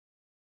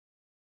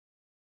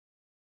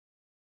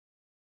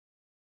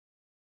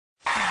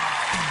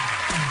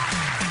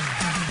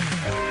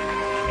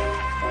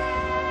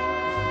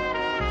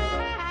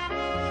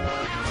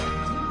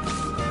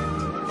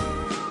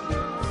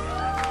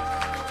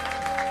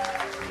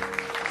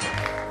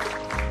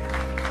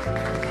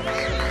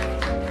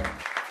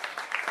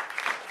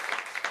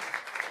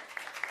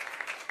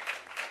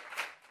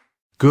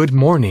Good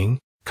morning,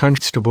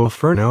 Constable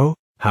Furno.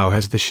 How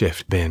has the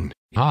shift been?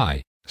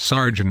 Hi,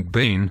 Sergeant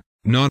Bain.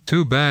 Not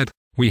too bad.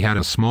 We had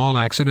a small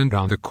accident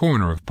on the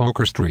corner of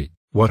Poker Street.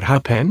 What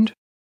happened?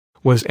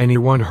 Was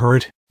anyone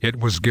hurt? It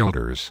was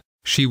Gilders.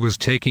 She was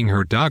taking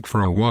her dog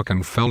for a walk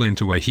and fell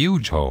into a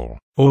huge hole.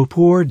 Oh,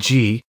 poor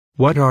G.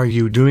 What are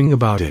you doing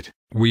about it?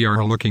 We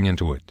are looking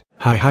into it.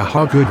 Ha ha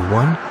ha, good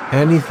one.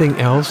 Anything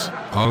else?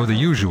 Oh, the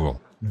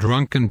usual.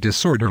 Drunk and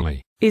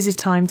disorderly. Is it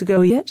time to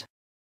go yet?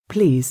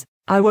 Please,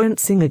 I won't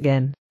sing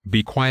again.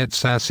 Be quiet,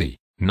 Sassy.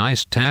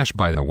 Nice tash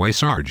by the way,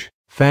 Sarge.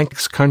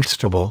 Thanks,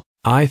 Constable.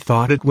 I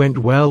thought it went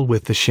well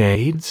with the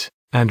shades.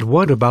 And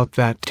what about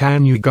that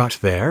tan you got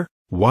there?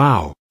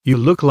 Wow, you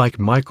look like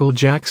Michael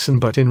Jackson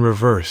but in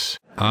reverse.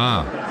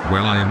 Ah,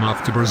 well, I am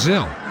off to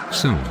Brazil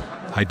soon.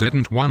 I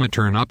didn't want to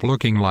turn up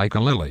looking like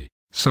a lily,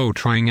 so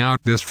trying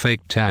out this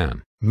fake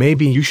tan.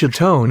 Maybe you should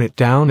tone it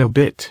down a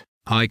bit.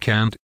 I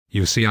can't.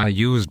 You see, I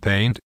used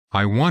paint.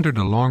 I wanted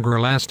a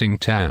longer lasting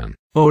tan.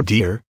 Oh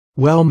dear.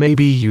 Well,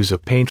 maybe use a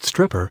paint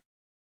stripper.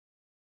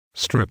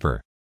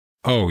 Stripper.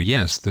 Oh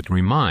yes, that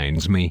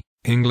reminds me.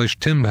 English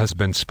Tim has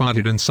been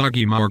spotted in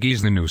Soggy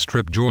Margie's, the new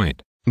strip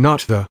joint.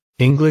 Not the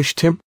English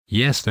Tim?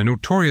 Yes, the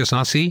notorious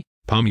Aussie,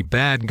 pommy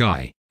bad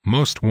guy,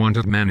 most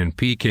wanted man in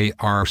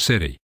PKR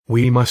City.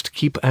 We must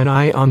keep an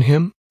eye on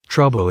him.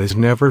 Trouble is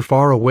never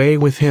far away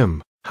with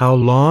him. How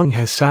long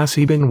has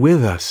Sassy been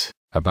with us?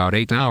 About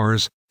 8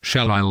 hours.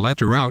 Shall I let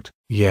her out?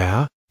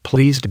 Yeah,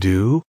 please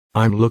do.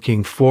 I'm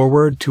looking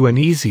forward to an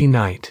easy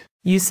night.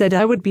 You said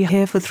I would be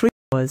here for 3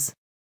 hours.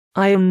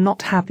 I am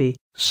not happy.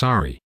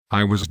 Sorry,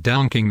 I was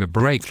dunking the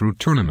breakthrough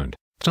tournament.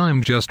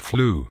 Time just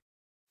flew.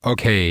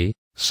 Okay,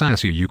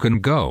 Sassy, you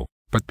can go,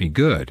 but be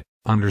good,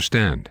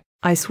 understand?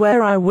 I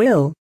swear I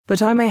will,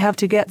 but I may have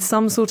to get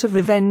some sort of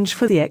revenge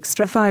for the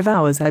extra 5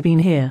 hours I've been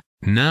here.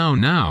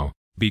 Now,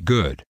 be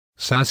good,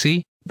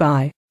 Sassy.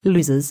 Bye,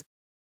 losers.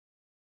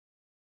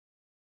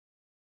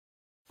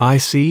 I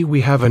see we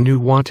have a new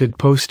wanted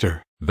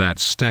poster.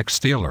 That's Stack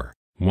Stealer,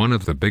 one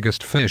of the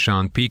biggest fish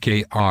on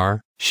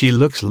PKR. She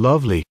looks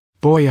lovely.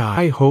 Boy,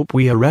 I hope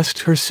we arrest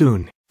her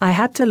soon. I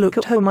had to look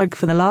at her mug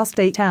for the last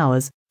 8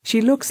 hours.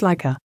 She looks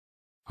like a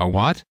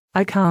what?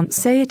 I can't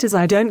say it as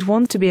I don't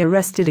want to be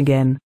arrested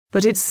again,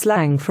 but it's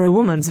slang for a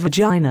woman's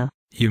vagina.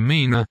 You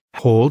mean a...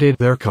 Hold it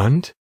there,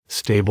 cunt.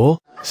 Stable,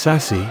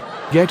 Sassy,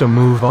 get a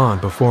move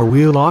on before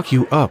we'll lock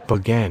you up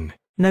again.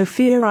 No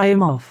fear, I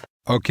am off.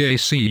 Okay,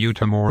 see you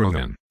tomorrow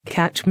then.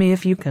 Catch me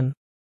if you can.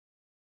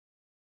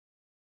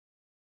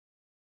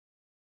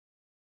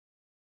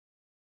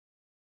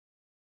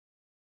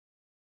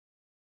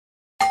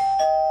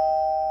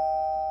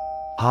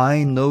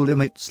 Hi, no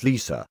limits,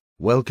 Lisa.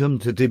 Welcome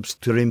to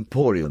Dibster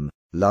Emporium.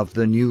 Love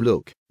the new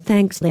look.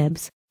 Thanks,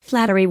 Libs.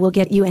 Flattery will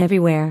get you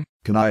everywhere.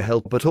 Can I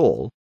help at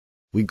all?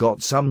 We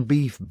got some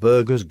beef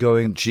burgers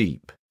going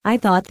cheap. I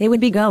thought they would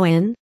be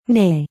going.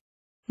 Nay.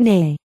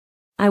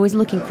 I was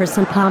looking for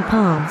some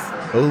pom-poms.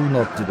 Oh,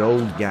 not that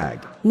old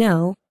gag.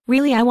 No,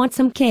 really, I want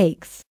some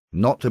cakes.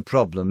 Not a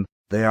problem,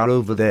 they are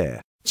over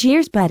there.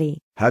 Cheers, buddy.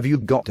 Have you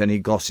got any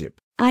gossip?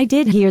 I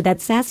did hear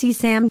that Sassy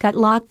Sam got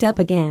locked up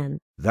again.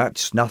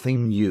 That's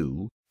nothing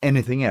new.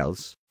 Anything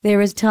else?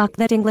 There is talk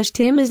that English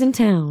Tim is in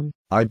town.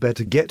 I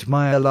better get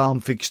my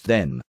alarm fixed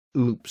then.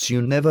 Oops,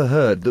 you never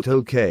heard that,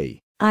 okay?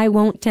 I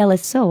won't tell a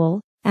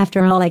soul.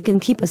 After all, I can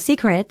keep a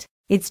secret.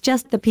 It's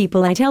just the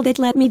people I tell that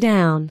let me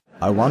down.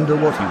 I wonder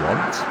what he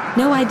wants.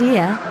 No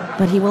idea,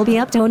 but he will be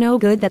up to no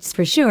good, that's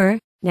for sure.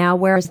 Now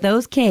where's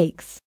those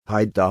cakes?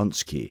 Hi,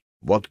 Dansky.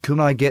 What can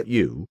I get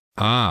you?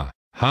 Ha.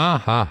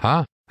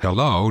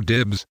 Hello,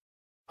 Dibs.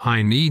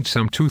 I need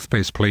some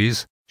toothpaste,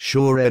 please.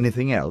 Sure,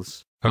 anything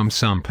else?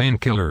 Some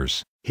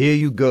painkillers. Here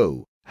you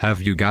go. Have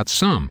you got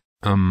some,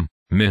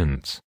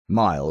 mints?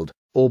 Mild,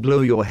 or blow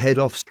your head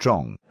off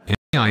strong.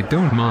 I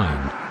don't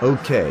mind.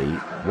 Okay,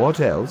 what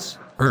else?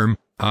 Some,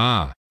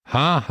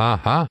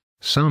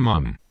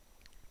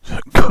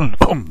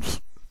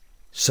 Condoms.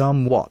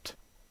 Some what?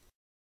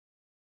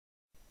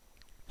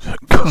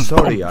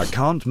 Sorry, I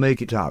can't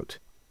make it out.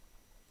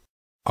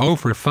 Oh,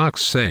 for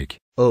fuck's sake.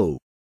 Oh.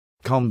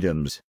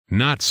 Condoms.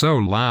 Not so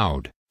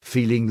loud.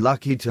 Feeling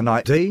lucky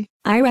tonight, eh?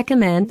 I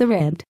recommend the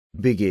ribbed.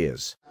 Big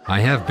ears.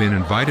 I have been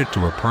invited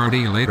to a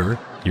party later.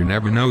 You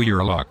never know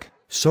your luck.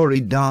 Sorry,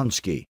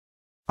 Dansky.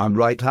 I'm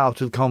right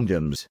out of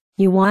condoms.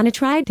 You want to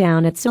try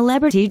down at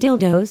Celebrity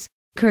Dildos?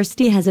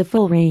 Kirsty has a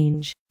full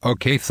range.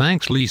 Okay,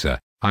 thanks, Lisa.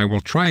 I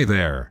will try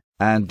there.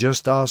 And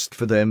just ask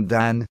for them,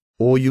 Dan,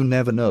 or you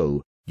never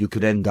know. You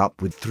could end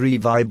up with 3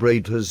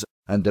 vibrators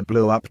and a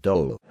blow-up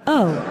doll.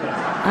 Oh,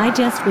 I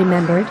just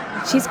remembered.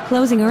 She's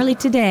closing early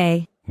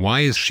today.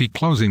 Why is she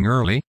closing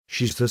early?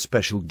 She's the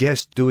special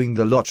guest doing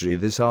the lottery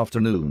this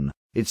afternoon.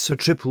 It's a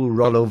triple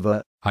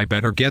rollover. I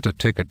better get a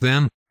ticket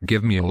then.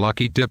 Give me a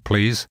lucky dip,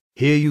 please.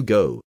 Here you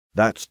go.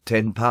 That's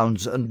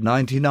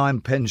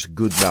 £10.99.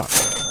 Good luck.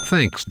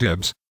 Thanks,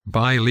 Dibs.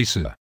 Bye,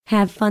 Lisa.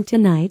 Have fun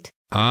tonight.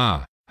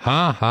 Ha.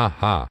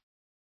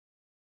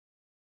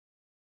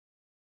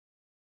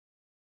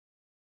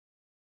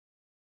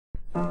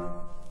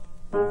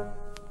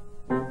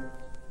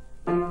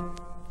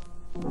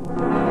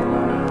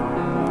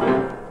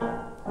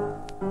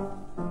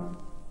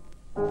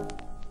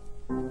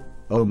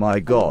 Oh my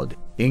god,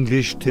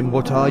 English Tim,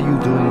 what are you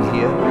doing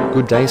here?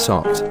 Good day,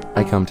 Socks.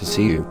 I come to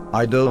see you.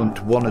 I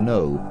don't wanna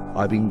know.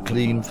 I've been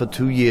clean for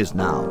 2 years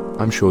now.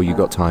 I'm sure you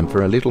got time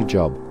for a little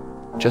job.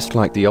 Just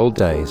like the old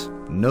days.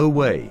 No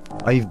way.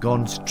 I've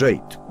gone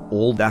straight.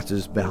 All that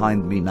is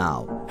behind me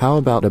now. How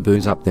about a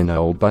booze up then,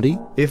 old buddy?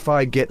 If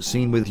I get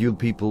seen with you,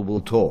 people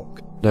will talk.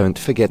 Don't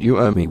forget you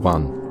owe me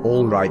one.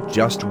 Alright,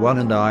 just one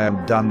and I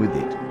am done with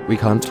it. We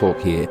can't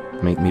talk here.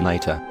 Meet me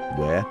later.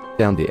 Where?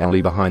 Down the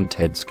alley behind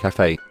Ted's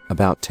Cafe.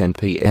 About 10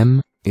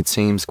 p.m. It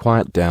seems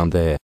quiet down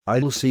there.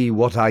 I'll see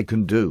what I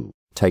can do.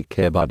 Take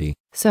care, buddy.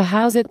 So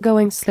how's it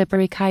going,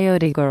 Slippery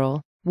Coyote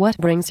Girl? What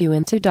brings you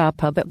into da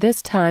pub at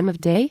this time of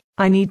day?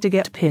 I need to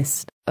get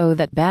pissed. Oh,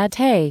 that bad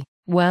hay.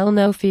 Well,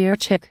 no fear,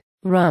 chick.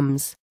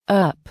 Rums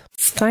up.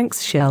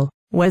 Thanks, Shell.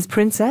 Where's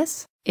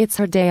Princess? It's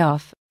her day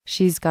off.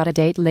 She's got a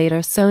date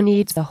later, so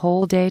needs the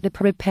whole day to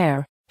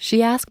prepare.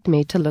 She asked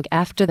me to look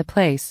after the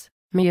place.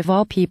 Me of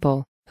all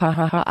people. Ha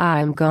ha ha,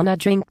 I'm gonna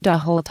drink the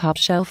whole top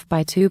shelf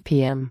by 2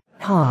 p.m.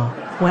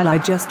 Ha, well, I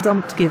just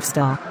dumped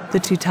Givestar, the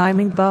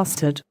two-timing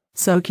bastard,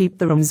 so keep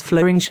the rooms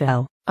flowing,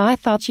 Shell. I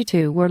thought you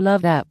two were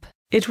loved up.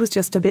 It was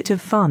just a bit of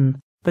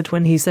fun, but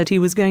when he said he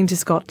was going to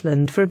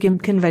Scotland for a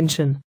GIMP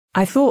convention,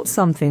 I thought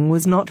something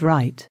was not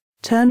right.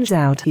 Turns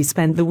out he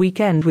spent the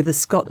weekend with a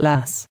Scot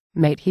lass.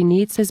 Mate, he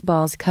needs his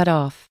balls cut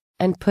off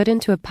and put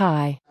into a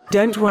pie.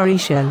 Don't worry,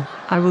 Shell,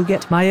 I will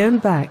get my own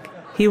back.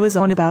 He was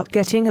on about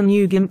getting a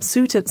new GIMP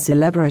suit at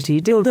Celebrity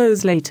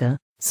Dildos later,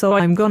 so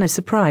I'm gonna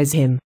surprise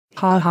him.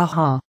 Ha ha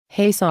ha.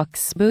 Hey Socks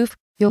Spoof,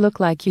 you look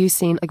like you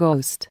seen a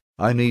ghost.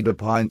 I need a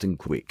pint and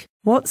quick.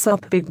 What's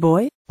up, big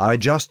boy? I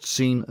just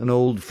seen an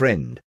old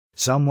friend.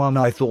 Someone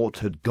I thought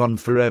had gone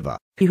forever.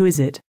 Who is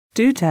it?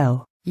 Do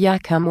tell. Yeah,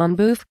 come on,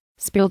 Boof.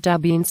 Spill da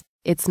beans.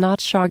 It's not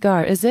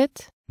Shargar, is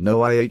it?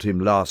 No, I ate him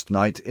last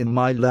night in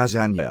my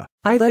lasagna.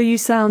 Either you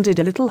sounded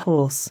a little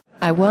hoarse.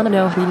 I wanna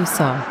know who you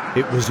saw.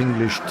 It was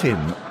English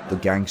Tim, the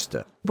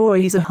gangster.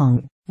 Boy, he's a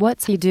hunk.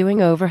 What's he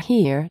doing over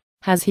here?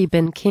 Has he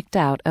been kicked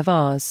out of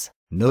Oz?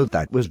 No,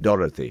 that was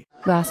Dorothy.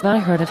 Last I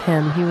heard of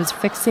him, he was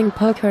fixing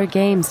poker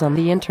games on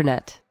the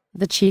internet.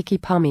 The cheeky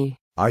pummy.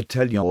 I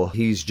tell you,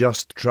 he's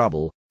just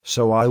trouble,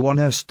 so I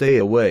wanna stay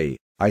away.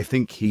 I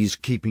think he's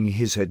keeping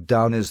his head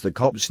down as the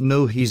cops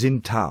know he's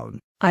in town.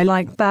 I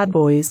like bad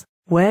boys.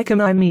 Where can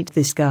I meet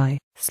this guy?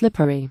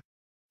 Slippery.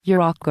 You're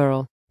rock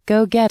girl.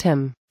 Go get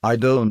him. I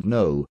don't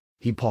know.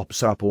 He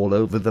pops up all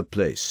over the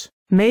place.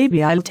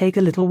 Maybe I'll take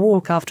a little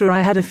walk after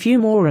I had a few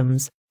more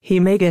rums.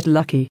 He may get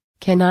lucky.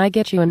 Can I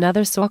get you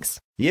another Socks?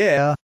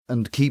 Yeah,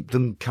 and keep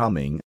them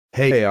coming.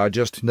 Hey, I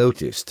just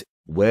noticed.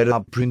 Where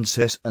are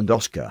Princess and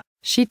Oscar?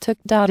 She took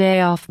da day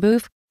off,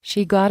 Boof.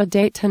 She got a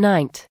date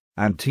tonight.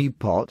 And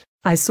Teapot?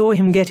 I saw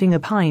him getting a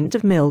pint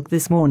of milk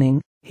this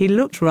morning. He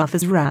looked rough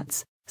as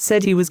rats.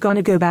 Said he was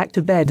gonna go back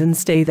to bed and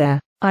stay there.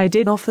 I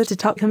did offer to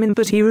tuck him in,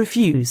 but he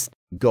refused.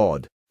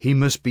 God, he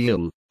must be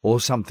ill,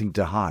 or something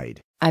to hide.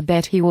 I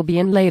bet he will be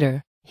in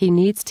later. He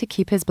needs to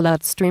keep his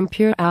bloodstream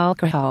pure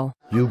alcohol.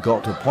 You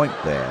got a point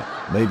there.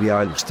 Maybe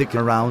I'll stick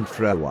around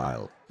for a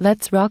while.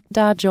 Let's rock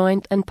da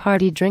joint and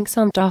party drinks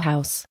on da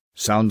house.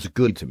 Sounds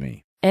good to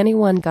me.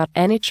 Anyone got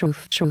any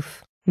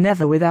truth?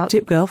 Never without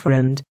it,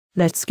 girlfriend.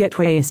 Let's get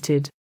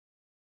wasted.